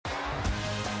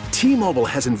T-Mobile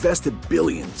has invested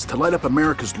billions to light up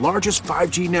America's largest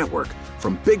 5G network,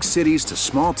 from big cities to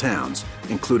small towns,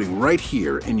 including right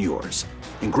here in yours.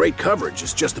 And great coverage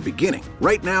is just the beginning.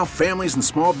 Right now, families and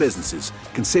small businesses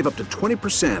can save up to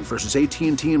 20% versus AT&T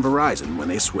and Verizon when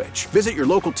they switch. Visit your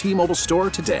local T-Mobile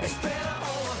store today.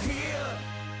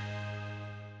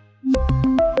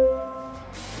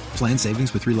 Plan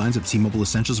savings with 3 lines of T-Mobile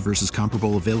Essentials versus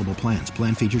comparable available plans.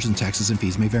 Plan features and taxes and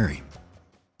fees may vary.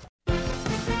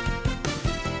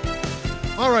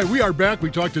 All right, we are back. We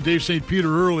talked to Dave St. Peter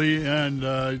early,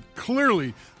 and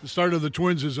clearly the start of the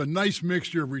Twins is a nice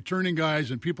mixture of returning guys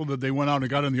and people that they went out and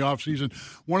got in the offseason.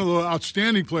 One of the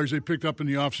outstanding players they picked up in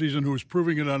the offseason who is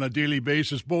proving it on a daily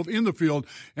basis, both in the field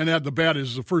and at the bat,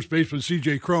 is the first baseman,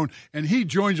 CJ Cron, and he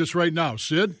joins us right now.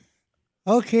 Sid?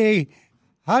 Okay.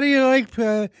 How do you like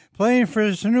playing for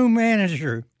this new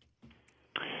manager?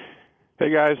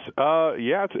 Hey guys,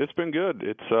 it's been good.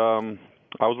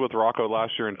 I was with Rocco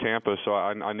last year in Tampa, so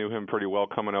I knew him pretty well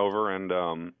coming over,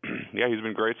 and he's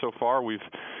been great so far. We've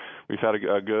had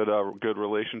a good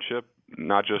relationship,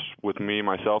 not just with me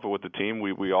myself, but with the team.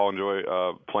 We all enjoy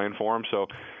playing for him. So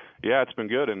yeah, it's been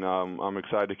good, and I'm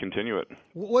excited to continue it.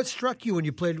 What struck you when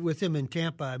you played with him in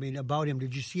Tampa? I mean, about him,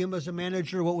 did you see him as a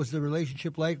manager? What was the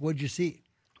relationship like? What did you see?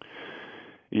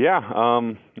 Yeah,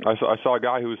 I saw a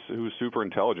guy who was super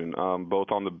intelligent,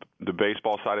 both on the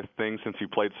baseball side of things, since he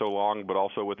played so long, but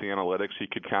also with the analytics. He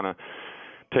could kind of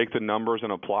take the numbers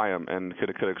and apply them, and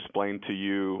could explain to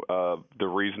you the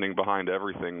reasoning behind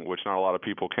everything, which not a lot of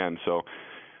people can. So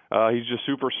he's just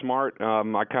super smart.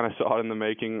 I kind of saw it in the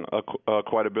making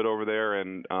quite a bit over there,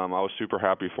 and I was super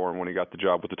happy for him when he got the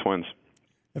job with the Twins.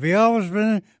 Have you always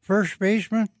been first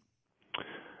baseman?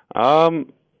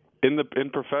 In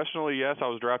professionally, yes, I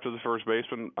was drafted as a first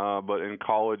baseman, but in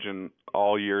college and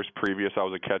all years previous, I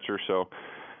was a catcher. So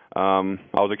I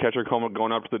was a catcher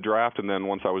going up to the draft, and then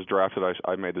once I was drafted,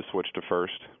 I made the switch to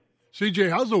first. CJ,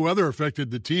 how's the weather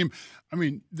affected the team? I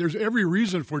mean, there's every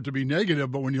reason for it to be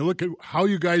negative, but when you look at how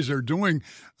you guys are doing,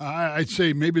 I'd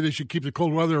say maybe they should keep the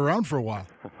cold weather around for a while.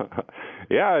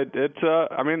 Yeah,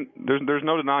 I mean, there's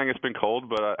no denying it's been cold,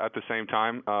 but at the same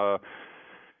time,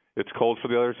 it's cold for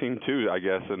the other team too, I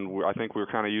guess, and I think we're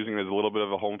kind of using it as a little bit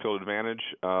of a home field advantage.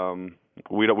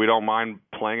 We don't mind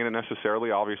playing in it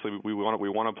necessarily. Obviously, we want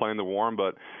to play in the warm,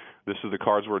 but this is the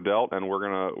cards we're dealt, and we're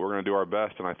gonna do our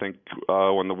best. And I think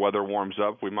when the weather warms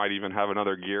up, we might even have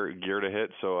another gear to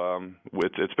hit. So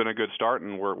it's been a good start,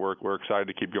 and we're excited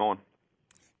to keep going.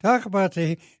 Talk about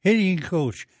the hitting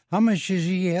coach. How much does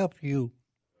he help you?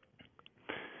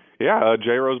 Yeah,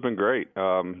 J-Ro's been great.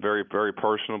 Very, very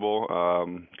personable.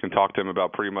 Can talk to him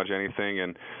about pretty much anything,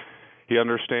 and he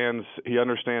understands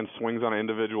swings on an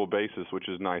individual basis, which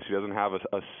is nice. He doesn't have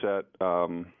a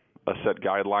set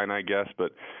guideline, I guess,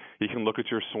 but he can look at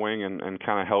your swing and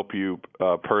kind of help you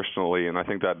personally, and I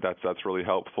think that's really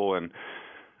helpful. And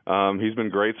he's been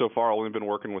great so far. I've only been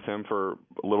working with him for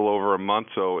a little over a month,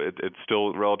 so it's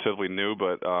still relatively new,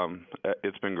 but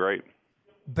it's been great.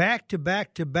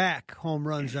 Back-to-back home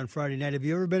runs on Friday night. Have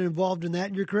you ever been involved in that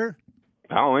in your career?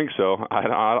 I don't think so.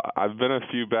 I've been a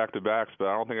few back-to-backs, but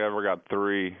I don't think I ever got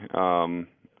 3. And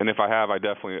if I have, I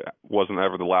definitely wasn't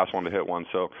ever the last one to hit one.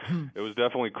 So it was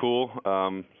definitely cool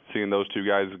seeing those two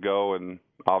guys go, and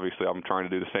obviously I'm trying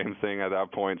to do the same thing at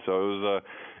that point. So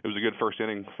it was a good first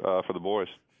inning for the boys.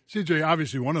 CJ,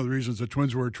 obviously one of the reasons the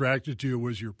Twins were attracted to you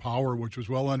was your power, which was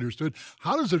well understood.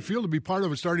 How does it feel to be part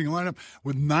of a starting lineup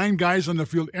with 9 guys on the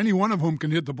field, any one of whom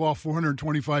can hit the ball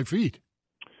 425 feet?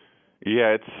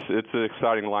 Yeah, it's an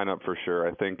exciting lineup for sure.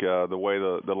 I think the way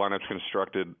the lineup's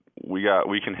constructed, we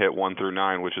can hit 1 through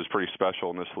 9, which is pretty special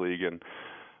in this league, and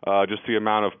just the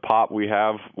amount of pop we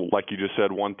have, like you just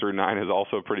said, 1 through 9 is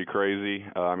also pretty crazy.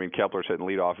 I mean, Kepler's hitting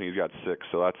leadoff and he's got 6,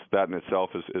 so that in itself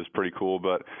is pretty cool.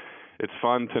 But it's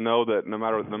fun to know that no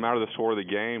matter the score of the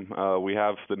game, we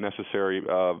have the necessary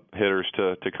hitters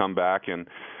to come back, and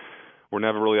we're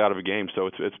never really out of a game. So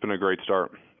it's been a great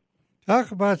start.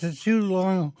 Talk about the 2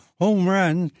 long home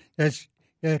runs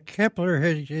that Kepler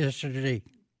hit yesterday.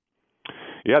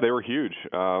 Yeah, they were huge.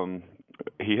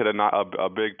 He hit a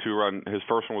big 2-run. His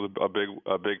first one was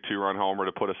a big 2-run homer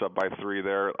to put us up by 3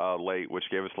 there late, which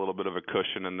gave us a little bit of a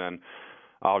cushion, and then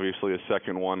obviously a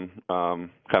second one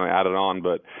kind of added on.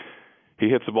 But he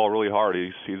hits the ball really hard.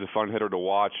 He's a fun hitter to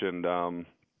watch, and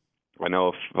I know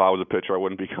if I was a pitcher, I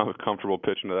wouldn't be comfortable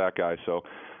pitching to that guy. So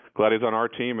glad he's on our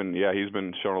team, and yeah, he's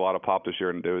been showing a lot of pop this year,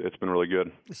 and it's been really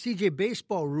good. CJ,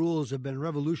 baseball rules have been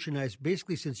revolutionized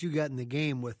basically since you got in the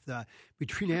game with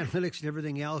between analytics and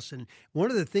everything else. And one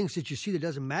of the things that you see that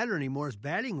doesn't matter anymore is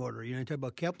batting order. You know, you talk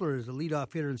about Kepler as a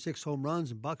leadoff hitter and 6 home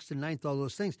runs, and Buxton 9th, all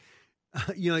those things.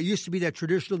 It used to be that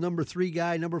traditional number 3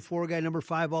 guy, number 4 guy, number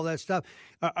 5, all that stuff.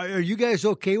 Are you guys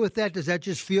okay with that? Does that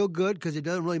just feel good because it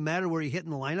doesn't really matter where you hit in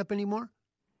the lineup anymore?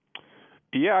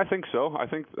 Yeah, I think so. I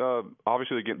think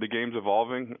obviously the game's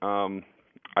evolving.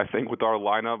 I think with our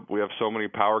lineup, we have so many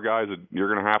power guys that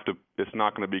you're going to have to. It's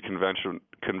not going to be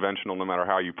conventional no matter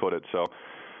how you put it. So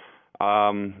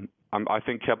I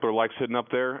think Kepler likes hitting up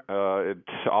there.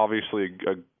 It's obviously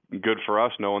good for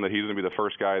us knowing that he's going to be the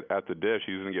first guy at the dish.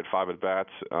 He's going to get 5 at bats,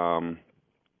 and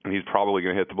he's probably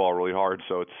going to hit the ball really hard.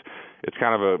 So it's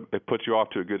kind of it puts you off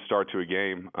to a good start to a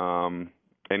game.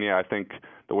 And yeah, I think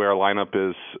the way our lineup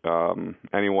is,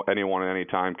 anyone at any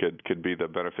time could be the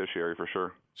beneficiary for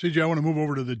sure. CJ, I want to move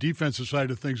over to the defensive side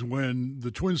of things. When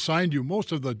the Twins signed you,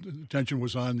 most of the attention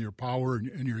was on your power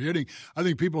and your hitting. I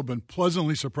think people have been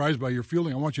pleasantly surprised by your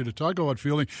fielding. I want you to talk about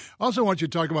fielding. I also want you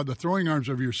to talk about the throwing arms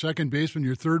of your second baseman,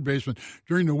 your third baseman.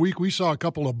 During the week, we saw a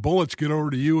couple of bullets get over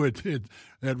to you at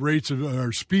rates of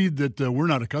or speed that we're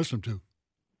not accustomed to.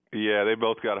 Yeah, they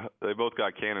both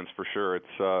got cannons for sure.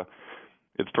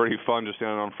 It's pretty fun just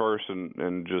standing on first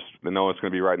and just know it's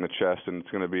going to be right in the chest and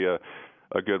it's going to be a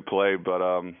good play. But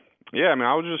yeah, I mean,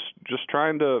 I was just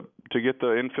trying to get the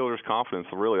infielders' confidence.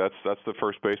 Really, that's the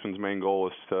first baseman's main goal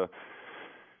is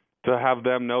to have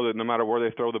them know that no matter where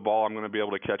they throw the ball, I'm going to be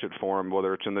able to catch it for them,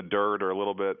 whether it's in the dirt or a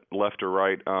little bit left or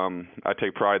right. I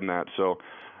take pride in that. So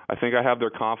I think I have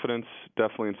their confidence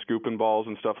definitely in scooping balls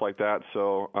and stuff like that.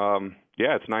 So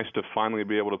yeah, it's nice to finally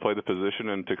be able to play the position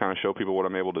and to kind of show people what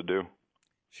I'm able to do.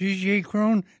 CJ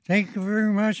Cron, thank you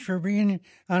very much for being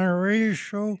on our radio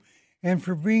show. And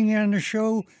for being on the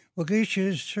show, we'll get you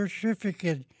a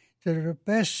certificate to the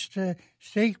best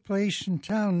steak place in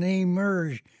town named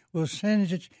Merge. We'll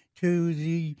send it to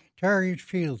the Target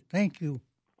Field. Thank you.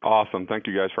 Awesome. Thank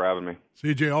you guys for having me.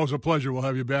 CJ, always a pleasure. We'll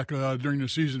have you back during the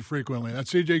season frequently.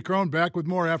 That's CJ Cron, back with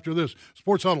more after this.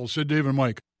 Sports Huddle, Sid, Dave, and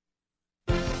Mike.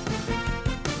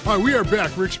 All right, we are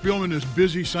back. Rick Spielman is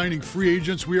busy signing free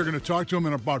agents. We are going to talk to him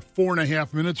in about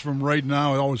 4.5 minutes from right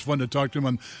now. It's always fun to talk to him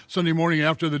on Sunday morning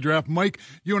after the draft. Mike,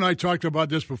 you and I talked about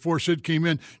this before Sid came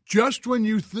in. Just when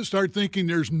you start thinking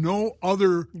there's no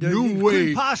other new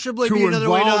way possibly to be another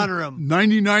way to involve honor him,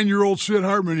 99-year-old Sid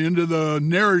Hartman into the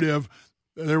narrative,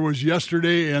 there was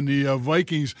yesterday and the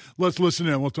Vikings. Let's listen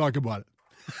in. We'll talk about it.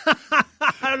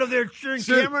 I don't know if they're cheering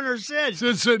Cameron or Sid.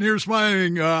 Sid's sitting here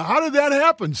smiling. How did that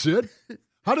happen, Sid?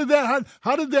 How did that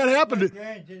happen? My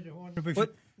grand did the one before.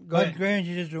 My grand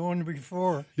did the one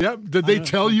before. Yeah. Did they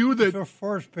tell you that? For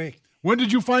first pick. When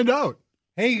did you find out?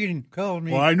 Hagen called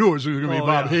me. Well, I knew it was going to be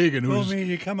Bob Hagen. Told me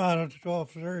to come out at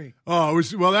 12:30.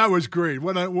 Oh, that was great.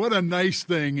 What a nice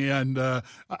thing, and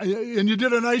you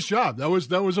did a nice job. That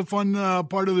was a fun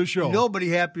part of the show. Nobody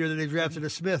happier that they drafted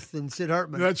a Smith than Sid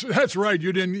Hartman. That's right.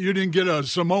 You didn't get a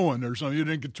Samoan or something. You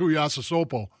didn't get Tuiasa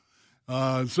Sopo.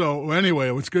 So anyway,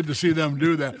 it was good to see them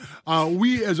do that.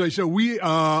 As I said, we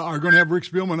are going to have Rick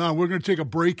Spielman on. We're going to take a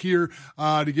break here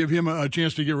to give him a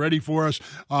chance to get ready for us.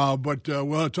 But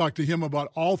we'll talk to him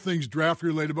about all things draft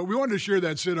related. But we wanted to share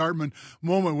that Sid Hartman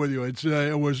moment with you.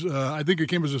 It was I think it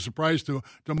came as a surprise to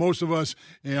most of us,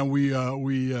 and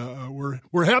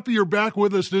we're happy you're back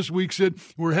with us this week, Sid.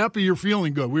 We're happy you're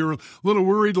feeling good. We were a little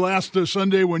worried last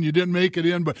Sunday when you didn't make it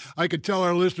in, but I could tell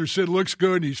our listeners Sid looks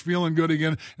good. He's feeling good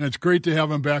again, and it's great to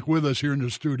have him back with us here in the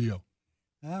studio.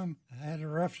 I had a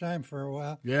rough time for a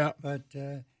while. Yeah. But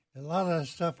a lot of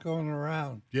stuff going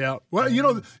around. Yeah. Well,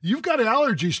 you've got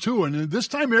allergies too, and this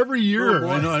time every year,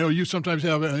 I know you sometimes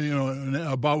have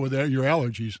a bout with your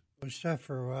allergies. It was tough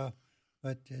for a while,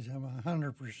 but I'm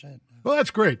 100% now. Well,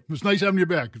 that's great. It's nice having you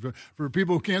back. For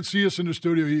people who can't see us in the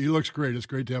studio, he looks great. It's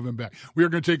great to have him back. We are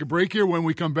going to take a break here. When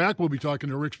we come back, we'll be talking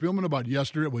to Rick Spielman about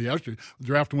yesterday. The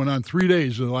draft went on 3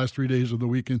 days, the last 3 days of the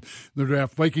weekend. The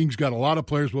draft, Vikings got a lot of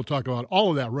players. We'll talk about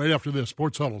all of that right after this.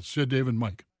 Sports Huddle, Sid, Dave, and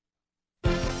Mike.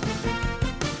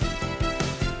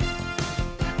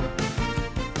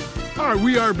 All right,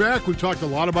 we are back. We talked a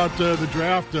lot about the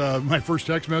draft. My first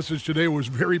text message today was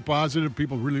very positive.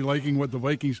 People really liking what the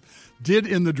Vikings did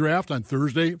in the draft on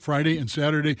Thursday, Friday, and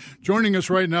Saturday. Joining us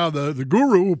right now, the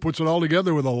guru who puts it all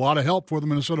together with a lot of help for the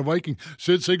Minnesota Vikings.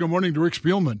 Sid, say good morning to Rick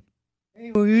Spielman.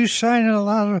 Hey, well, you signing a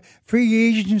lot of free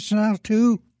agents now,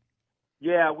 too?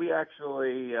 Yeah, we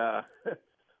actually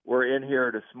were in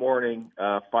here this morning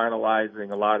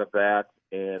finalizing a lot of that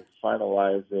and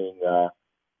finalizing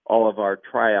all of our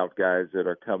tryout guys that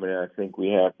are coming in. I think we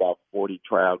have about 40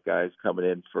 tryout guys coming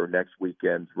in for next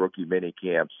weekend's rookie mini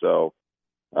camp. So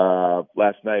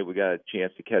last night we got a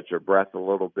chance to catch our breath a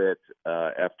little bit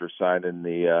after signing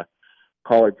the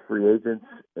college free agents.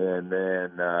 And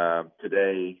then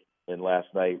today and last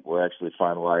night we're actually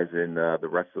finalizing the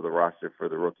rest of the roster for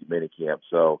the rookie minicamp.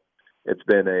 So it's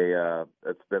been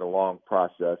a long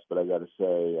process, but I got to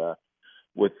say,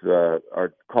 with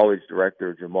our college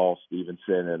director Jamal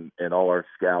Stevenson and all our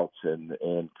scouts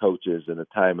and coaches and the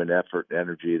time and effort and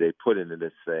energy they put into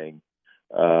this thing,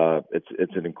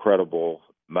 it's an incredible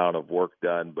amount of work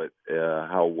done. But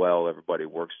how well everybody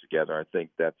works together, I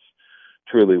think that's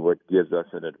truly what gives us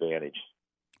an advantage.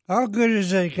 How good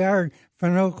is that guard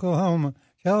from Oklahoma?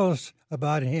 Tell us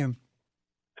about him.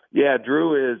 Yeah,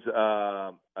 Drew is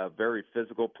a very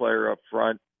physical player up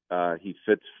front. He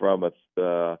fits from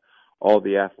all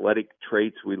the athletic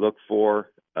traits we look for,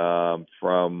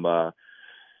 from a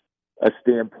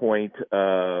standpoint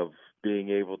of being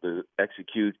able to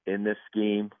execute in this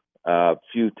scheme.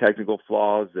 Few technical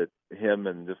flaws that him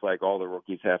and just like all the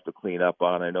rookies have to clean up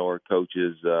on. I know our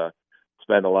coaches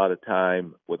spend a lot of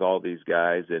time with all these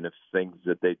guys, and if things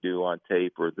that they do on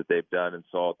tape or that they've done and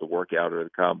saw at the workout or the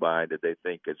combine that they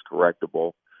think is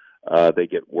correctable, they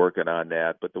get working on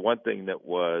that. But the one thing that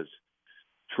was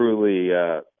truly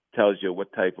tells you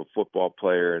what type of football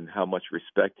player and how much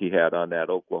respect he had on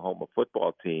that Oklahoma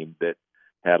football team that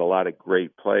had a lot of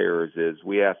great players is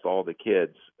we asked all the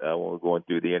kids when we were going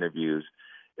through the interviews,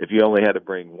 if you only had to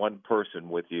bring one person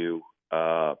with you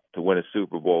to win a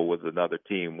Super Bowl with another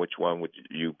team, which one would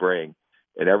you bring?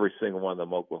 And every single one of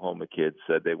them Oklahoma kids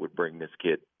said they would bring this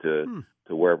kid to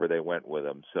wherever they went with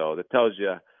him. So that tells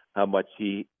you how much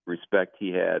respect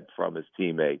he had from his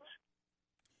teammates.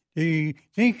 Do you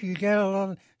think you got a lot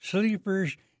of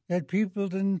sleepers that people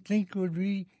didn't think would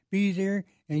be there,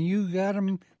 and you got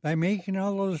them by making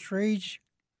all those trades?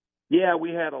 Yeah,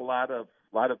 we had a lot of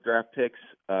draft picks,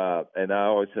 and I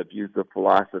always have used the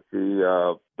philosophy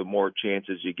of the more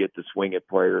chances you get to swing at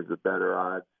players, the better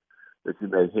odds that you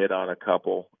may hit on a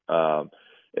couple.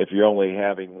 If you're only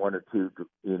having one or two,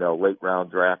 late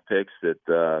round draft picks,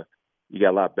 that you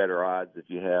got a lot better odds if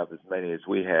you have as many as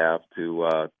we have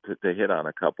to hit on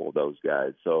a couple of those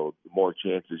guys. So the more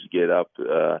chances you get up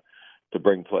to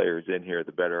bring players in here,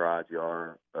 the better odds you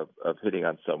are of hitting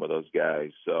on some of those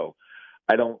guys. So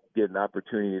I don't get an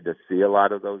opportunity to see a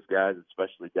lot of those guys,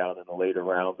 especially down in the later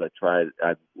rounds.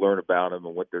 I learn about them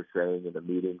and what they're saying in the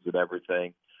meetings and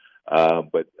everything.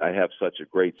 But I have such a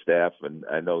great staff, and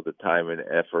I know the time and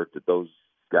effort that those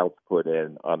scouts put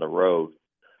in on the road.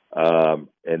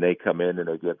 And they come in and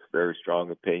they get very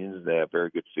strong opinions, and they have very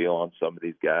good feel on some of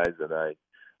these guys. And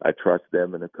I trust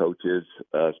them and the coaches,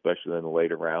 especially in the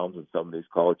later rounds and some of these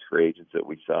college free agents that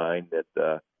we signed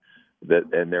that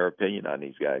and their opinion on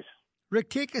these guys. Rick,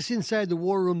 take us inside the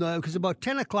war room, though, because about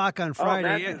 10 o'clock on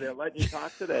Friday. Oh, they're letting you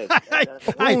talk today.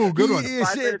 Good one.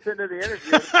 5 minutes into the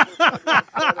interview.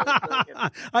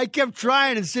 I kept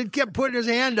trying, and Sid kept putting his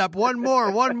hand up. One more.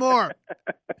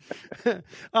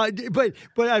 But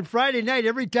on Friday night,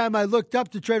 every time I looked up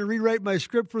to try to rewrite my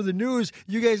script for the news,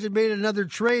 you guys had made another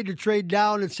trade to trade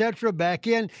down, etc., back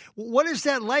in. What is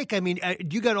that like? I mean,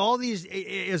 you got all these,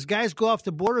 as guys go off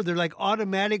the board, they're like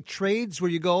automatic trades where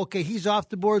you go, okay, he's off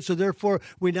the board, so therefore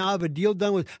we now have a deal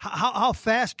done with. How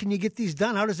fast can you get these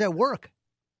done? How does that work?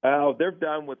 They're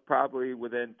done with probably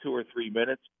within 2 or 3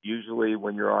 minutes, usually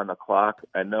when you're on the clock.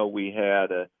 I know we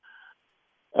had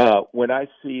when I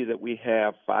see that we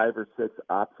have 5 or 6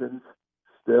 options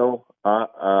still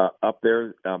up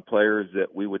there, players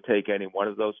that we would take any one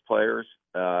of those players,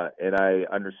 and I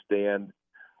understand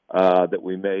that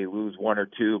we may lose 1 or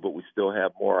 2, but we still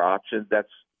have more options.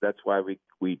 That's why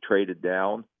we traded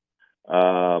down.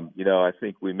 I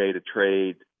think we made a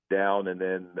trade down and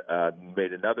then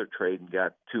made another trade and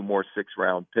got 2 more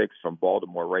 6-round picks from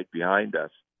Baltimore right behind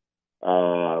us.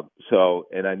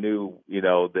 And I knew,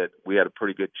 that we had a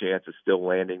pretty good chance of still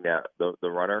landing the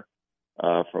runner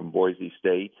from Boise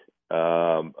State,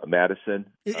 Madison.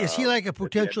 Is he like a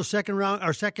potential second round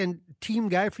or second team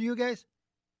guy for you guys?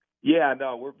 Yeah,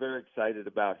 no, we're very excited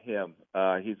about him.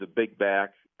 He's a big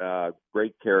back,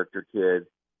 great character kid,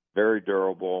 very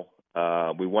durable.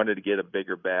 We wanted to get a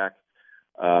bigger back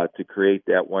to create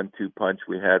that 1-2 punch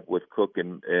we had with Cook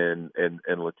and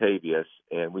Latavius,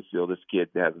 and we feel this kid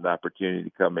has an opportunity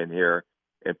to come in here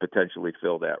and potentially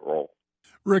fill that role.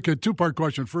 Rick, a 2-part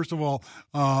question. First of all,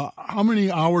 how many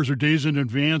hours or days in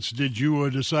advance did you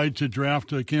decide to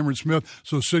draft Cameron Smith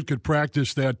so Sid could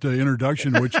practice that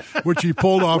introduction, which he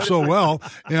pulled off so well?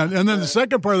 And then the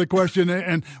second part of the question,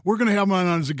 and we're going to have him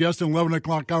on as a guest at 11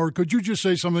 o'clock hour. Could you just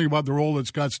say something about the role that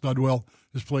Scott Studwell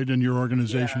has played in your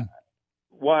organization? Yeah.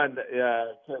 One,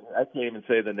 I can't even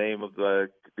say the name of the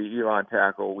Elon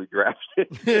tackle we drafted.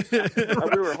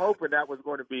 We were hoping that was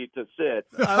going to be to Sid.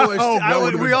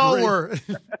 We all were.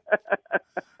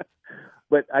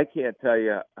 but I can't tell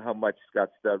you how much Scott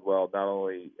Studwell not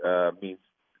only means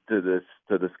to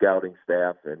the scouting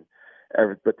staff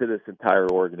but to this entire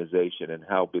organization and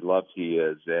how beloved he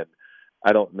is. And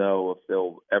I don't know if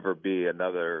there'll ever be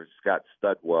another Scott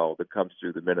Studwell that comes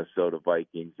through the Minnesota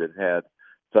Vikings that had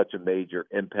such a major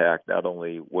impact, not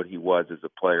only what he was as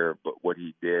a player, but what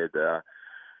he did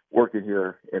working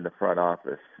here in the front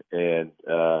office. And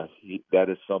that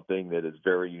is something that is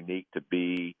very unique to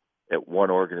be at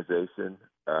one organization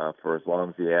for as long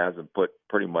as he has and put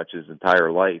pretty much his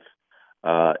entire life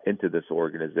into this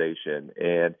organization.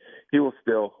 And he will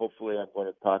still, hopefully I'm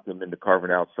going to talk him into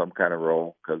carving out some kind of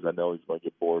role, because I know he's going to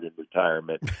get bored in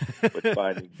retirement with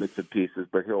finding bits and pieces,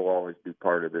 but he'll always be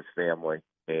part of this family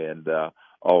and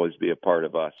always be a part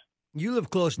of us. You live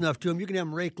close enough to him. You can have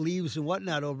him rake leaves and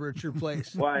whatnot over at your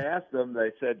place. Well, I asked them.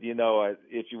 They said,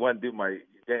 if you want to do my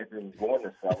anything going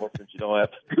this summer, since you don't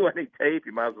have to do any tape,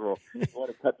 you might as well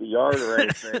want to cut the yard or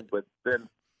anything. But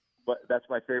that's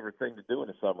my favorite thing to do in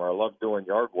the summer. I love doing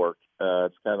yard work.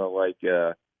 It's kind of like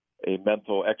a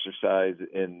mental exercise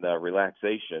in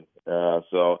relaxation.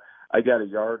 So I got a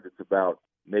yard that's about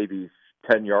maybe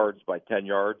 10 yards by 10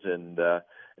 yards, and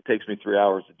it takes me 3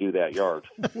 hours to do that yard.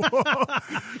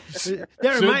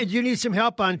 That reminds you, need some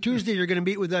help on Tuesday. You're going to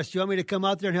meet with us. Do you want me to come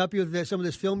out there and help you with some of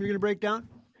this film you're going to break down?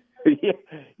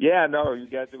 Yeah, no, you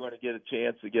guys are going to get a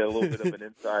chance to get a little bit of an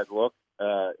inside look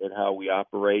at how we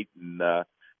operate and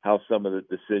how some of the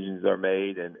decisions are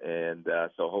made. And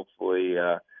so hopefully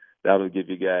that'll give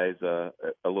you guys a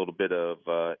little bit of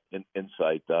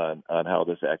insight on how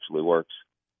this actually works.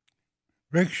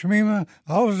 Rick Spielman,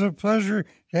 always a pleasure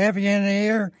to have you on the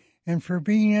air, and for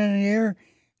being on the air,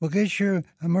 we'll get you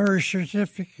a MERS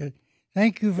certificate.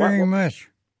 Thank you very much.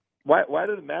 Why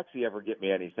did Maxie ever get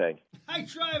me anything? I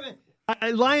drive it.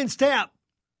 Lion's Tap.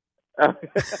 Is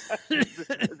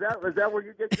that where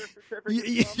you get your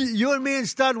certificate from? You and me and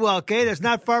Studwell, okay? That's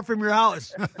not far from your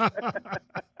house.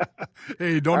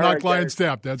 Hey, don't knock Lion's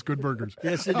Tap. That's good burgers.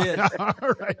 Yes, it is.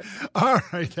 All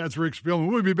right. That's Rick Spielman.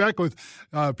 We'll be back with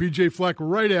PJ Fleck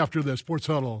right after this. Sports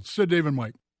Huddle. Sid, Dave, and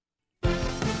Mike.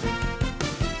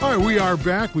 All right, we are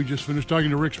back. We just finished talking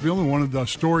to Rick Spielman, one of the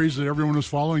stories that everyone was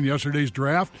following yesterday's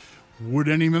draft. Would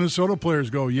any Minnesota players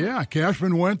go? Yeah,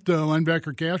 Cashman went,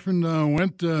 linebacker Cashman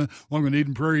went, along with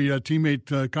Eden Prairie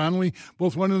teammate Connolly.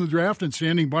 Both went in the draft, and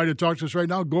standing by to talk to us right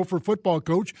now, Gopher football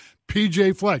coach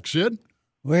PJ Fleck. Sid?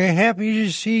 We're happy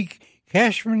to see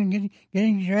Cashman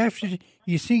getting drafted.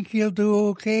 You think he'll do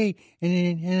okay in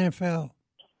the NFL?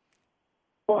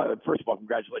 Well, first of all,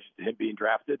 congratulations to him being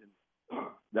drafted.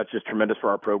 That's just tremendous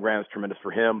for our program. It's tremendous for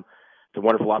him. It's a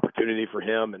wonderful opportunity for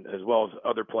him, and as well as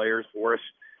other players for us.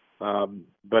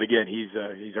 But again, he's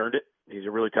earned it. He's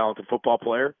a really talented football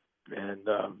player, and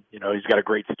he's got a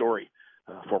great story.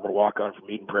 Former walk-on from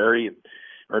Eden Prairie and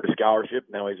earned a scholarship.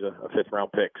 Now he's a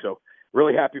fifth-round pick. So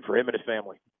really happy for him and his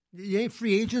family. Any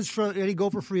free agents? Any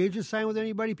Gopher free agents sign with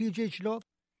anybody? PJ should know.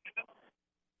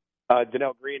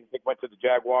 Donnell Green, I think, went to the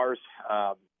Jaguars,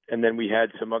 and then we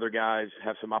had some other guys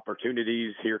have some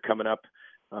opportunities here coming up,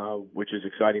 which is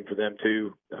exciting for them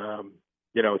too.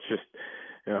 It's just.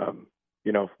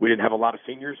 We didn't have a lot of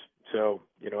seniors. So,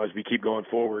 as we keep going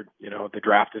forward, the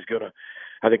draft is going to,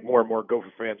 I think more and more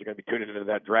Gopher fans are going to be tuning into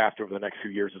that draft over the next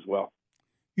few years as well.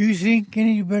 You think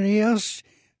anybody else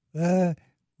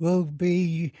will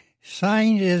be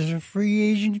signed as a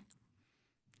free agent?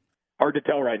 Hard to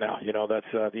tell right now. That's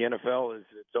the NFL is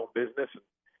its own business.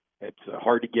 It's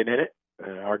hard to get in it.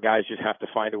 Our guys just have to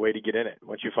find a way to get in it.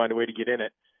 Once you find a way to get in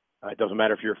it, it doesn't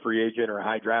matter if you're a free agent or a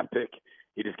high draft pick.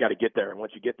 You just got to get there. And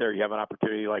once you get there, you have an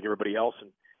opportunity like everybody else,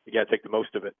 and you got to take the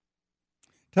most of it.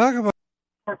 Talk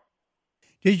about,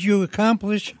 did you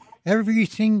accomplish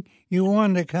everything you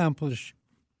wanted to accomplish?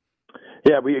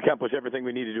 Yeah, we accomplished everything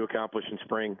we needed to accomplish in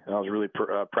spring. I was really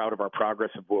proud of our progress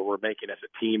of what we're making as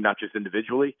a team, not just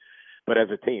individually, but as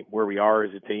a team, where we are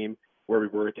as a team, where we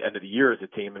were at the end of the year as a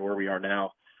team, and where we are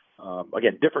now.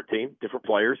 Again, different team, different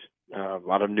players, a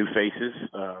lot of new faces,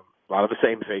 a lot of the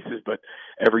same faces, but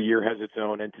every year has its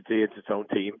own entity, it's its own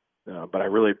team. But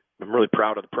I'm really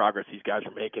proud of the progress these guys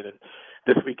are making. And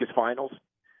this week is finals.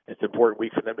 It's an important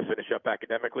week for them to finish up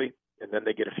academically, and then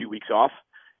they get a few weeks off,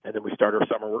 and then we start our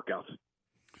summer workouts.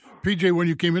 PJ, when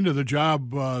you came into the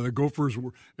job, the Gophers'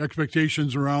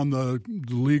 expectations around the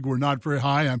league were not very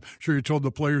high. I'm sure you told the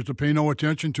players to pay no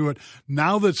attention to it.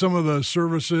 Now that some of the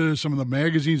services, some of the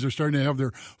magazines are starting to have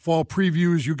their fall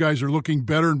previews, you guys are looking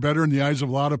better and better in the eyes of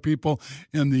a lot of people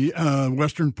in the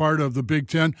western part of the Big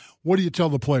Ten. What do you tell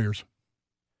the players?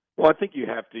 Well, I think you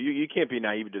have to. You can't be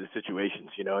naive to the situations,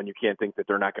 and you can't think that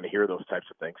they're not going to hear those types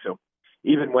of things. So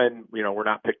even when, we're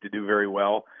not picked to do very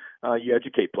well, you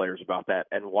educate players about that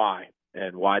and why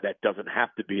that doesn't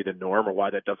have to be the norm, or why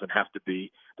that doesn't have to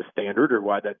be the standard, or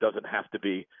why that doesn't have to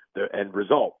be the end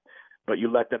result. But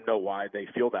you let them know why they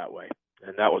feel that way.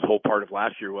 And that was the whole part of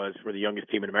last year. Was we're the youngest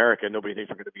team in America. Nobody thinks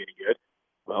we're going to be any good.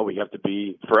 Well, we have to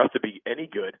be, for us to be any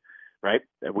good, right?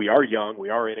 And we are young, we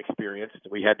are inexperienced.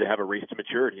 We had to have a race to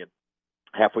maturity. And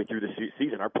halfway through the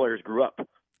season, our players grew up,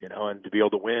 and to be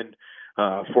able to win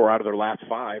 4 out of their last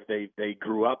 5, they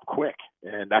grew up quick.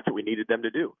 And that's what we needed them to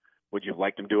do. Would you have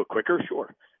liked them to do it quicker?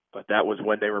 Sure. But that was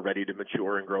when they were ready to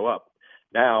mature and grow up.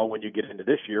 Now, when you get into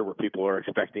this year where people are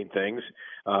expecting things,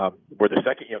 we're the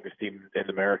second youngest team in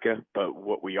America, but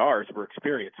what we are is we're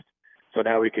experienced. So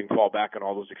now we can fall back on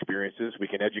all those experiences. We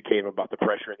can educate them about the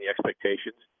pressure and the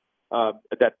expectations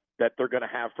that they're going to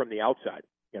have from the outside.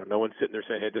 No one's sitting there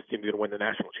saying, hey, this team's going to win the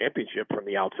national championship from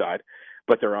the outside,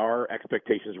 but there are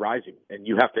expectations rising. And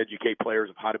you have to educate players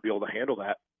of how to be able to handle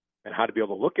that and how to be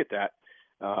able to look at that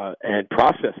and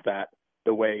process that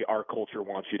the way our culture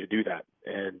wants you to do that.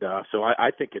 And so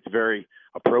I think it's very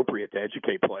appropriate to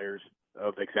educate players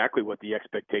of exactly what the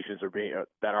expectations are being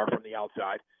that are from the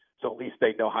outside. So at least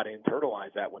they know how to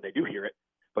internalize that when they do hear it.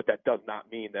 But that does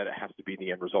not mean that it has to be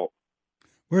the end result.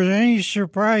 Were there any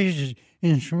surprises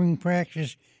in spring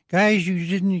practice? Guys you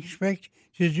didn't expect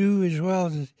to do as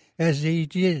well as they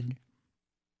did?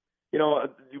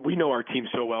 We know our team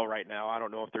so well right now. I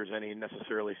don't know if there's any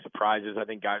necessarily surprises. I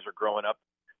think guys are growing up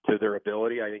to their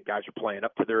ability. I think guys are playing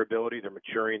up to their ability. They're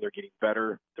maturing. They're getting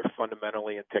better. They're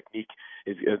fundamentally and technique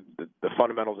the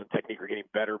fundamentals and technique are getting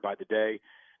better by the day.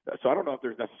 So I don't know if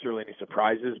there's necessarily any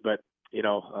surprises, but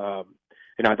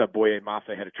I thought Boye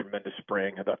Mafe had a tremendous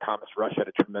spring. I thought Thomas Rush had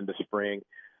a tremendous spring.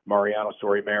 Mariano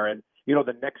Sori-Marin.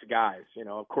 The next guys,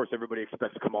 of course, everybody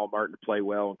expects Kamal Martin to play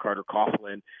well, and Carter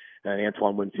Coughlin and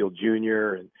Antoine Winfield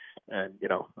Jr. and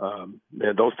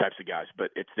those types of guys.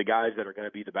 But it's the guys that are going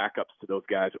to be the backups to those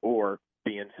guys, or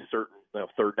be in certain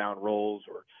third down roles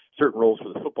or certain roles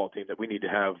for the football team that we need to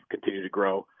have continue to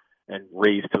grow and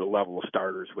raise to the level of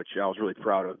starters, which I was really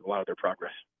proud of a lot of their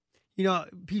progress.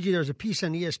 PJ, there was a piece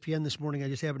on ESPN this morning I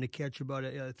just happened to catch about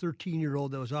a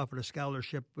 13-year-old that was offered a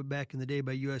scholarship back in the day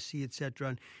by USC, et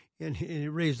cetera, and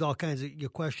it raised all kinds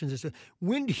of questions. As to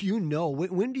when do you know?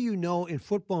 When do you know in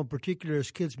football in particular as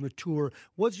kids mature?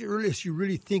 What's the earliest you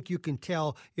really think you can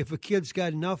tell if a kid's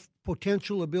got enough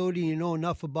potential ability and you know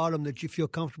enough about them that you feel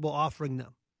comfortable offering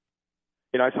them?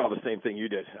 I saw the same thing you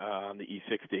did on the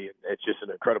E60. It's just an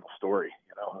incredible story,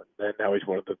 And now he's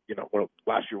one of the,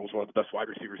 last year was one of the best wide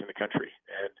receivers in the country,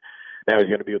 and now he's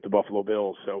going to be with the Buffalo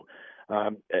Bills. So,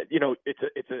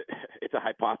 it's a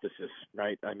hypothesis,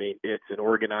 right? I mean, it's an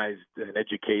organized and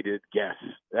educated guess.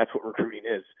 That's what recruiting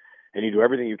is, and you do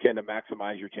everything you can to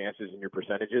maximize your chances and your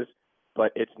percentages.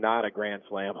 But it's not a grand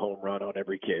slam home run on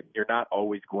every kid. You're not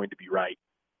always going to be right.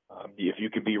 If you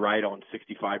can be right on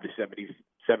 65 to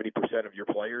 70% of your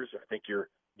players, I think you're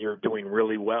doing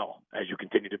really well as you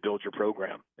continue to build your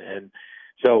program. And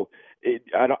so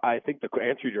I think the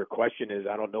answer to your question is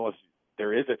I don't know if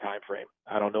there is a time frame.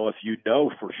 I don't know if you know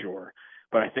for sure,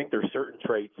 but I think there's certain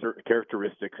traits, certain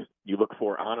characteristics you look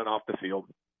for on and off the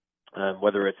field,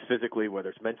 whether it's physically, whether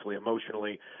it's mentally,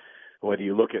 emotionally, whether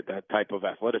you look at that type of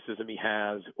athleticism he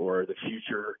has or the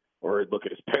future, or look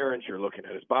at his parents, you're looking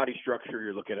at his body structure,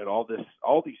 you're looking at all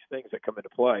these things that come into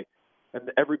play.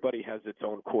 And everybody has its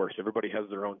own course. Everybody has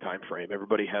their own time frame.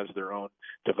 Everybody has their own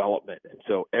development. And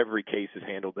so every case is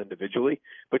handled individually,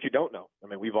 but you don't know. I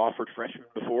mean, we've offered freshmen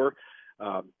before,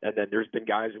 and then there's been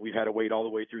guys that we've had to wait all the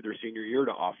way through their senior year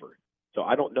to offer. So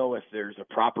I don't know if there's a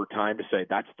proper time to say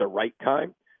that's the right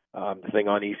time. The thing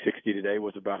on E60 today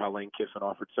was about how Lane Kiffin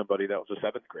offered somebody that was a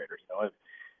 7th grader.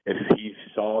 If he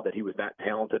saw that he was that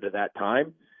talented at that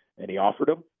time and he offered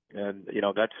him, and,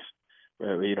 that's,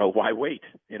 why wait?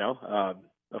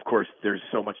 Of course, there's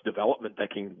so much development that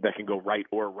can go right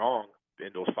or wrong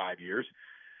in those 5 years.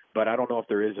 But I don't know if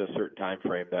there is a certain time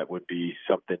frame that would be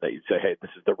something that you'd say, hey,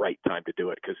 this is the right time to do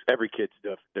it, because every kid's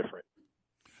different.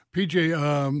 PJ,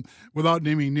 without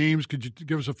naming names, could you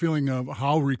give us a feeling of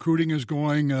how recruiting is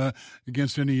going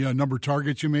against any number of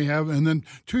targets you may have? And then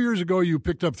 2 years ago, you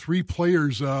picked up 3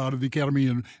 players out of the academy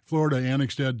in Florida,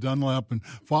 Annexstad, Dunlap, and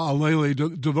Fa'alele.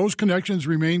 Do those connections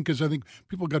remain? Because I think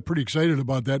people got pretty excited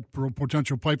about that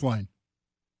potential pipeline.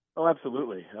 Oh,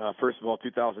 absolutely. First of all,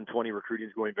 2020 recruiting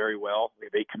is going very well. We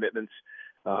have 8 commitments,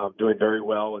 doing very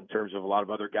well in terms of a lot of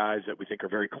other guys that we think are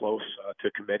very close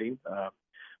to committing.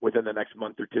 Within the next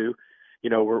month or two,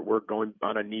 we're going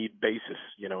on a need basis,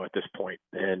 at this point,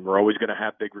 and we're always going to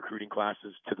have big recruiting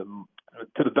classes to the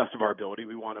best of our ability.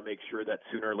 We want to make sure that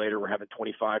sooner or later we're having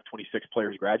 25, 26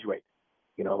 players graduate.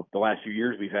 The last few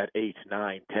years we've had 8,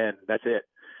 9, 10. That's it.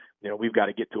 We've got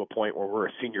to get to a point where we're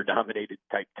a senior-dominated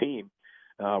type team.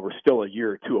 We're still a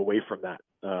year or two away from that,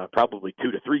 probably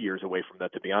 2 to 3 years away from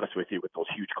that, to be honest with you, with those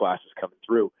huge classes coming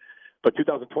through. But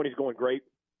 2020 is going great.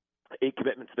 8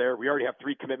 commitments there. We already have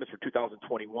 3 commitments for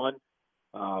 2021.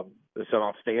 There's some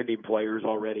outstanding players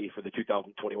already for the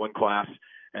 2021 class,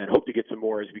 and hope to get some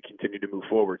more as we continue to move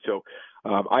forward. So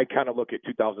I kind of look at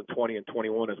 2020 and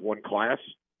 21 as one class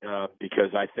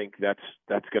because I think that's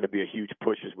going to be a huge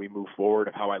push as we move forward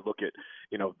of how I look at,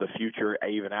 the future,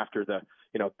 even after the,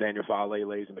 Daniel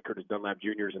Fa'aleles and the Curtis Dunlap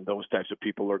Juniors and those types of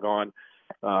people are gone.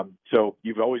 So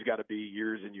you've always got to be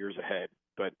years and years ahead.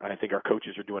 But I think our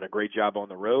coaches are doing a great job on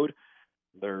the road.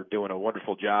 They're doing a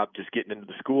wonderful job just getting into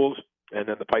the schools. And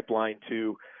then the pipeline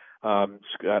to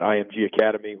at IMG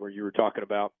Academy, where you were talking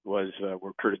about, was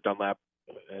where Curtis Dunlap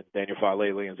and Daniel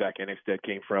Fa'alele and Zach Ennickstead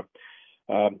came from.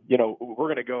 We're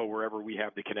going to go wherever we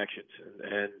have the connections.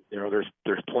 And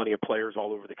there's plenty of players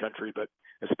all over the country, but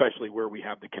especially where we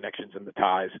have the connections and the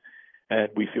ties. And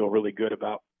we feel really good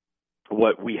about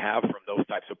what we have from those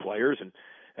types of players.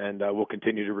 And we'll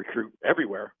continue to recruit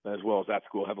everywhere as well as that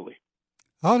school heavily.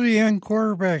 How do the young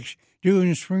quarterbacks do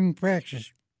in spring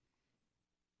practice?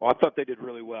 Well, I thought they did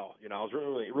really well. I was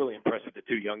really, really impressed with the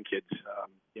 2 young kids,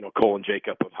 Cole and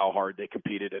Jacob, of how hard they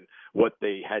competed and what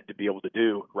they had to be able to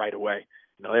do right away.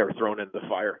 They were thrown into the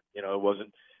fire. It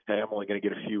wasn't, hey, I'm only going to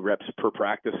get a few reps per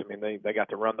practice. I mean, they got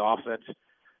to run the offense,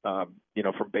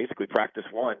 from basically practice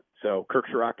 1. So Kirk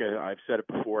Shiraka, I've said it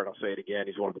before and I'll say it again,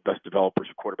 he's one of the best developers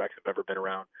of quarterbacks I've ever been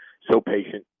around. So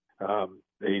patient.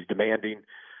 He's demanding.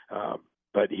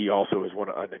 But he also is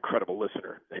an incredible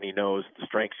listener, and he knows the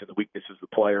strengths and the weaknesses of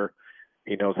the player.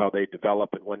 He knows how they develop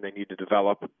and when they need to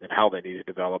develop and how they need to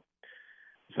develop.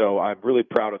 So I'm really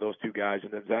proud of those 2 guys.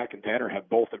 And then Zach and Tanner have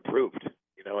both improved,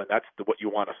 and that's what you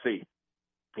want to see.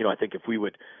 I think if we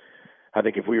would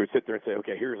sit there and say,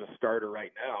 okay, here's a starter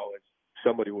right now,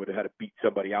 somebody would have had to beat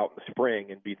somebody out in the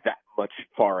spring and be that much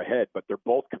far ahead. But they're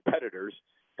both competitors,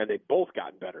 and they've both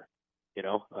gotten better.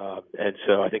 And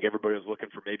so I think everybody was looking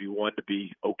for maybe one to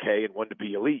be okay and one to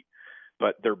be elite,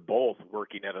 but they're both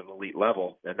working at an elite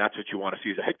level. And that's what you want to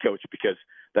see as a head coach, because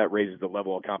that raises the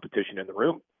level of competition in the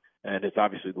room. And it's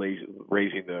obviously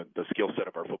raising the skill set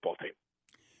of our football team.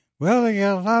 Well, they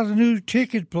got a lot of new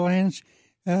ticket plans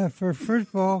for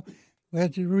football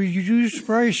at the reduced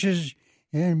prices,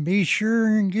 and be sure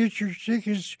and get your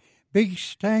tickets, big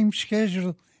time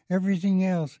schedule, everything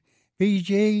else.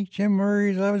 BJ, Tim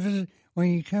Murray loves it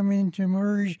when you come into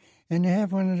Murray's and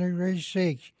have one of the great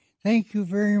steaks. Thank you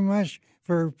very much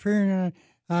for appearing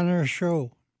on our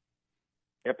show.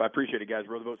 Yep, I appreciate it, guys.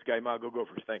 Row the boat, Sky Mile. Go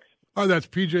Gophers. Thanks. All right, that's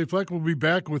PJ Fleck. We'll be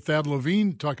back with Thad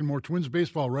Levine talking more Twins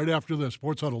baseball right after this.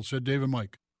 Sports Huddle, said Dave and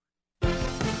Mike.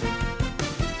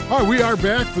 All right, we are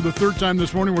back for the 3rd time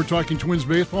this morning. We're talking Twins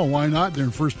baseball. Why not? They're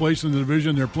in first place in the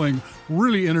division. They're playing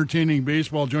really entertaining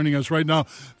baseball. Joining us right now,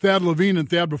 Thad Levine. And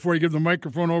Thad, before I give the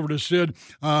microphone over to Sid,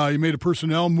 you made a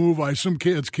personnel move. I assume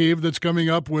it's Cave that's coming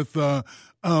up with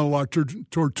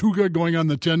Tortuga going on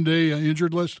the 10-day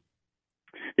injured list.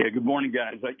 Yeah, good morning,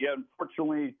 guys.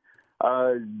 Unfortunately,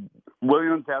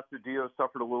 Williams Astudillo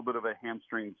suffered a little bit of a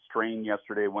hamstring strain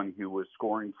yesterday when he was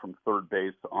scoring from third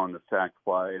base on the sac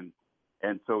fly,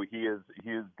 and so he is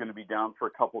going to be down for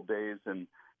a couple of days. And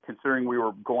considering we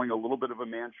were going a little bit of a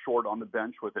man short on the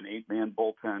bench with an 8-man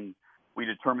bullpen, we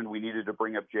determined we needed to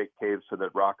bring up Jake Cave so that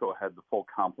Rocco had the full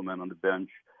complement on the bench.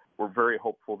 We're very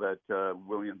hopeful that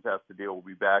Williams Astudillo will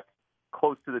be back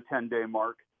close to the 10-day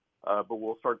mark, but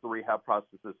we'll start the rehab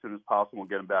process as soon as possible and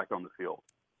get him back on the field.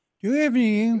 Do you have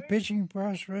any young pitching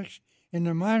prospects in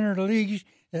the minor leagues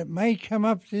that might come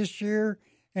up this year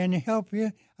and help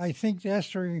you? I think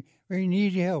that's where you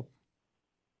need help.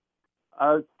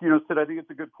 Sid, I think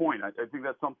it's a good point. I think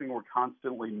that's something we're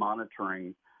constantly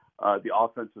monitoring. The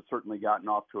offense has certainly gotten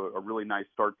off to a really nice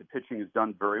start. The pitching has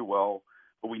done very well,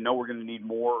 but we know we're going to need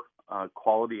more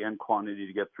quality and quantity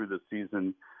to get through the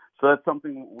season. So that's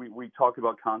something we talk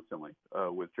about constantly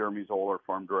with Jeremy Zoll, our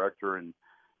farm director, and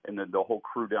then the whole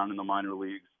crew down in the minor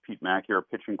leagues, Pete Mackey, our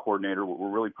pitching coordinator. We're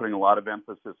really putting a lot of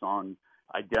emphasis on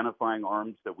identifying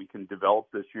arms that we can develop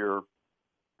this year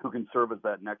who can serve as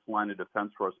that next line of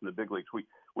defense for us in the big leagues.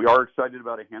 We are excited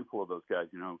about a handful of those guys.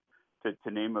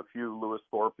 To name a few, Lewis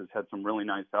Thorpe has had some really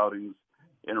nice outings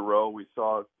in a row. We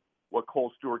saw what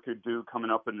Cole Stewart could do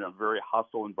coming up in a very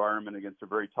hostile environment against a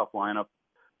very tough lineup.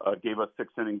 Gave us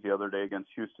 6 innings the other day against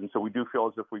Houston. So we do feel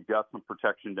as if we've got some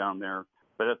protection down there.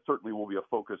 that certainly will be a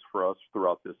focus for us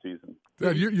throughout this season.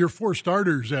 Yeah, your 4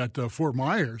 starters at Fort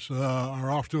Myers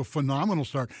are off to a phenomenal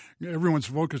start. Everyone's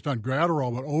focused on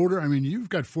Gratterall, but Oder, I mean, you've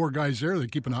got 4 guys there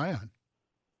that keep an eye on.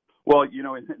 Well,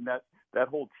 and that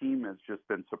whole team has just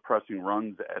been suppressing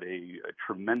runs at a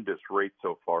tremendous rate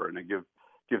so far, and I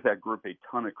give that group a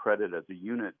ton of credit as a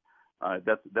unit.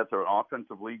 That's an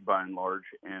offensive league by and large,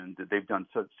 and they've done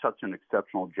such an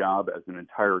exceptional job as an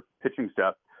entire pitching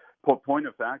staff. Point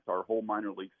of fact, our whole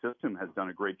minor league system has done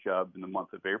a great job in the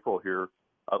month of April here,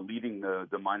 leading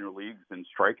the minor leagues in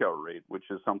strikeout rate, which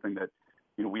is something that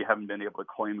we haven't been able to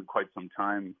claim in quite some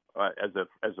time as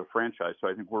a franchise. So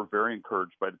I think we're very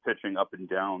encouraged by the pitching up and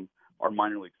down our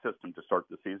minor league system to start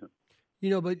the season.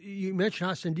 But you mentioned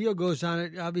how Sandillo goes on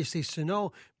it, obviously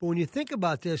Sano. But when you think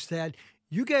about this, that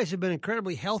you guys have been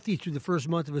incredibly healthy through the first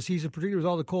month of a season, particularly with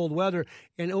all the cold weather.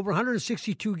 And over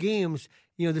 162 games,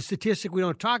 the statistic we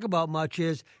don't talk about much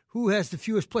is who has the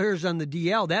fewest players on the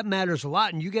DL. That matters a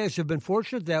lot, and you guys have been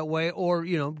fortunate that way, or,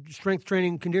 strength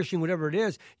training, conditioning, whatever it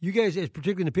is. You guys,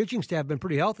 particularly in the pitching staff, have been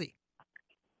pretty healthy.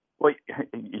 Well,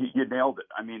 you nailed it.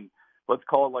 I mean, let's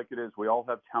call it like it is. We all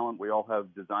have talent. We all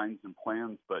have designs and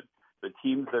plans, but the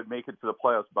teams that make it to the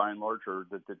playoffs, by and large, are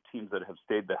the teams that have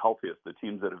stayed the healthiest, the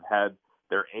teams that have had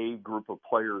their A group of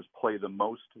players play the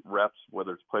most reps,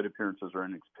 whether it's plate appearances or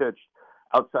innings pitched.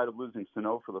 Outside of losing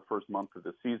Sano for the first month of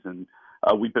the season,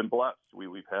 we've been blessed.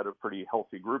 We've had a pretty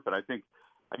healthy group, and I think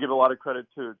I give a lot of credit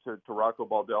to Rocco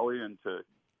Baldelli and to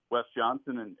Wes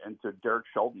Johnson and to Derek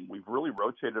Shelton. We've really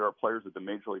rotated our players at the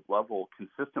major league level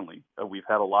consistently. We've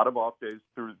had a lot of off days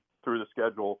through the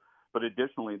schedule, but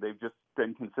additionally, they've just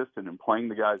been consistent in playing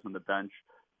the guys on the bench,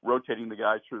 rotating the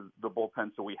guys through the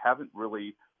bullpen, so we haven't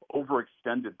really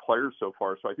overextended players so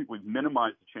far. So I think we've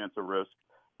minimized the chance of risk,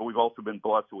 but we've also been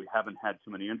blessed that we haven't had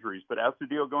too many injuries. But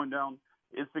Astudillo going down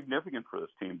is significant for this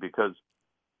team because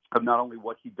of not only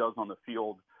what he does on the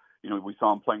field. We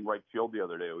saw him playing right field the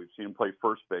other day. We've seen him play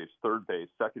first base, third base,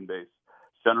 second base,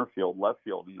 center field, left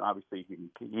field, and obviously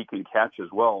he can catch as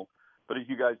well. But as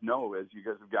you guys know, as you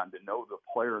guys have gotten to know the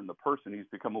player and the person, he's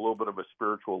become a little bit of a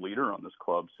spiritual leader on this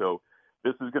club. So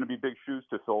this is going to be big shoes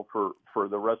to fill for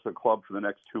the rest of the club for the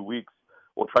next 2 weeks.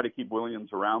 We'll try to keep Williams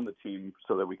around the team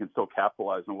so that we can still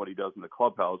capitalize on what he does in the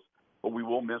clubhouse, but we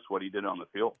will miss what he did on the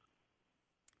field.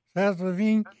 Seth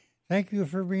Levine, thank you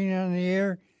for being on the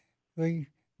air. We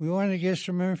want to get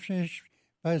some information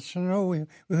about Sano.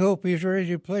 We hope he's ready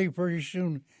to play pretty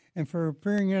soon. And for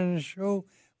appearing on the show,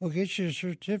 we'll get you a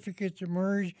certificate to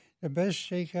Merge, the best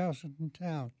steakhouse in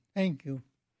town. Thank you.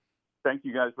 Thank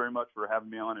you guys very much for having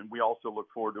me on, and we also look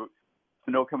forward to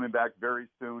Sano coming back very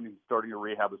soon. He's starting a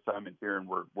rehab assignment here, and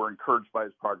we're encouraged by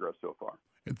his progress so far.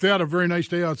 If they had a very nice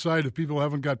day outside, if people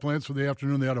haven't got plans for the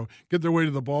afternoon, they ought to get their way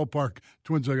to the ballpark.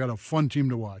 Twins have got a fun team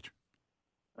to watch.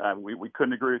 We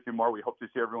couldn't agree with you more. We hope to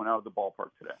see everyone out of the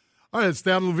ballpark today. All right, it's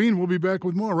Thad Levine. We'll be back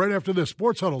with more right after this.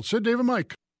 Sports Huddle. Sid, Dave, and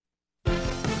Mike.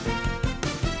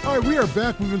 All right, we are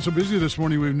back. We've been so busy this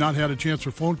morning, we've not had a chance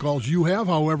for phone calls. You have,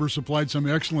 however, supplied some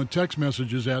excellent text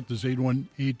messages at this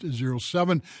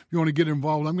 81807. If you want to get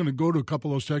involved, I'm going to go to a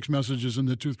couple of those text messages in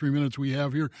the 2-3 minutes we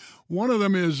have here. One of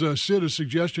them is, Sid, a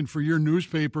suggestion for your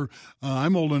newspaper.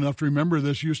 I'm old enough to remember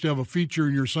this. You used to have a feature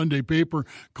in your Sunday paper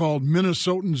called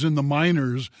Minnesotans in the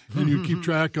Minors, and you keep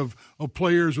track of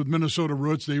players with Minnesota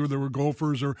roots. They were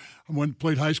Gophers or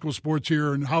played high school sports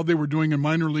here and how they were doing in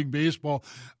minor league baseball.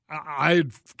 I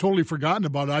had totally forgotten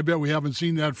about it. I bet we haven't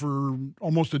seen that for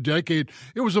almost a decade.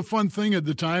 It was a fun thing at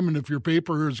the time, and if your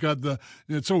paper has got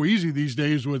it's so easy these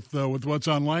days with what's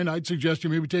online, I'd suggest you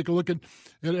maybe take a look at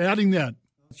adding that.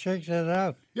 Check that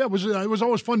out. Yeah, it was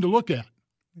always fun to look at.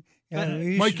 Yeah,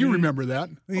 Mike, you remember that.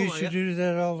 We used to do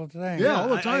that all the time. Yeah, all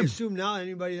the time. I assume now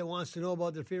anybody that wants to know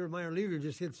about their favorite minor leaguer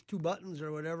just hits 2 buttons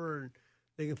or whatever, and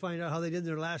they can find out how they did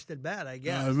their last at bat, I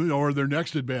guess. Or their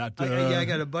next at bat. I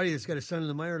got a buddy that's got a son in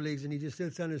the minor leagues, and he just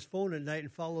sits on his phone at night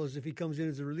and follows if he comes in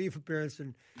as a relief appearance.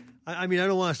 And I mean, I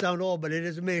don't want to sound old, but it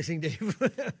is amazing, Dave.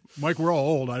 Mike, we're all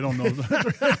old. I don't know.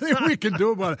 We can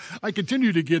do about it. I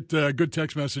continue to get good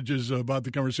text messages about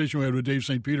the conversation we had with Dave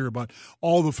St. Peter about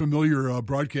all the familiar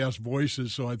broadcast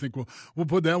voices. So I think we'll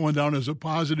put that one down as a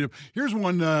positive. Here's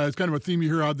one. It's kind of a theme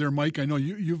you hear out there, Mike. I know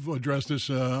you've addressed this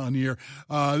on the air.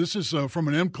 This is from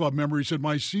an M Club member. He said,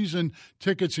 my season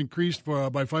tickets increased by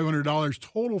 $500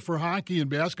 total for hockey and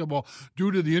basketball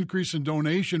due to the increase in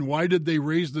donation. Why did they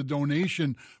raise the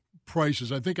donation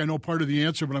prices? I think I know part of the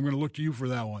answer, but I'm going to look to you for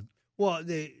that one. Well,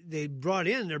 they're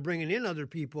bringing in other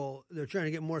people. They're trying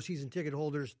to get more season ticket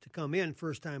holders to come in,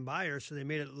 first-time buyers, so they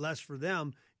made it less for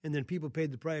them and then people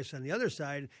paid the price on the other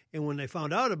side. And when they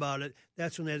found out about it,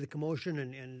 that's when they had the commotion,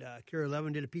 and Kerry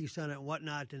Levine did a piece on it and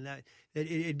whatnot, and that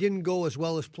it didn't go as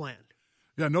well as planned.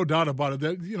 Yeah, no doubt about it.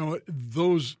 That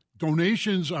those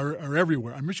donations are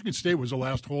everywhere. Michigan State was the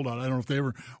last holdout. I don't know if they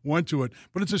ever went to it,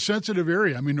 but it's a sensitive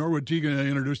area. I mean, Norwood Teagan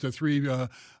introduced a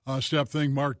 3-step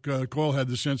thing. Mark Coyle had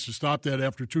the sense to stop that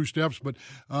after 2 steps, but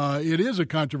it is a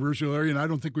controversial area, and I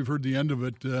don't think we've heard the end of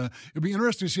it. It'd be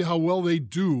interesting to see how well they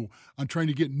do on trying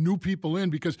to get new people in,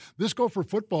 because this Gopher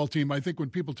football team, I think when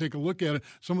people take a look at it,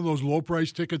 some of those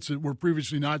low-price tickets that were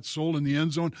previously not sold in the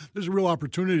end zone, there's a real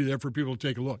opportunity there for people to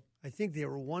take a look. I think they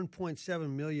were $1.7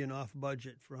 million off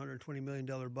budget for $120 million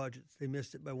budgets. They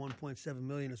missed it by $1.7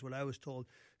 million is what I was told.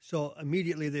 So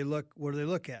immediately what do they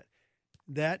look at?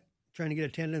 That, trying to get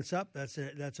attendance up, that's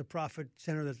a profit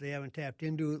center that they haven't tapped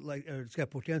into, or it's got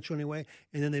potential anyway.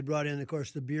 And then they brought in, of course,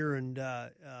 the beer and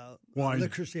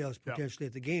liquor sales potentially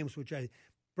at the games, which I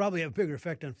probably have a bigger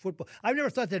effect on football. I've never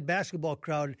thought that basketball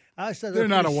crowd. I thought they're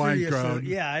not a wine crowd.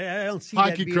 I don't see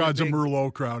hockey that crowd's a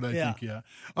Merlot crowd. I think. Yeah.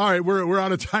 All right, we're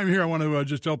out of time here. I want to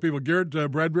just tell people Garrett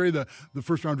Bradbury, the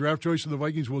first round draft choice of the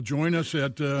Vikings, will join us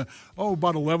at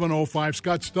about 11:05.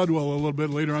 Scott Studwell a little bit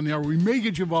later on the hour. We may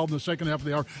get you involved in the second half of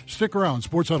the hour. Stick around.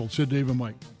 Sports Huddle. Sid, Dave, and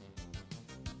Mike.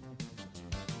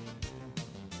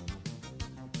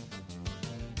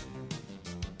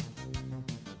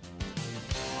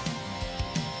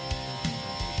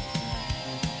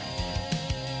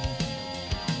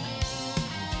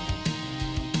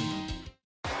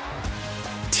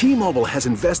 T-Mobile has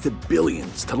invested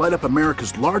billions to light up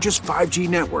America's largest 5G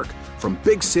network, from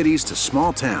big cities to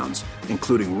small towns,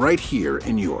 including right here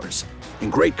in yours.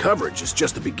 And great coverage is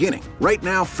just the beginning. Right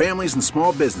now, families and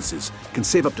small businesses can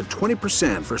save up to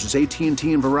 20% versus AT&T and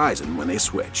Verizon when they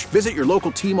switch. Visit your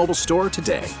local T-Mobile store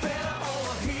today.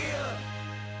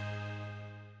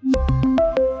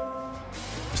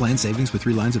 Plan savings with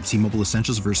 3 lines of T-Mobile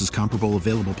Essentials versus comparable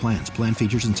available plans. Plan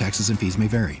features and taxes and fees may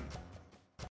vary.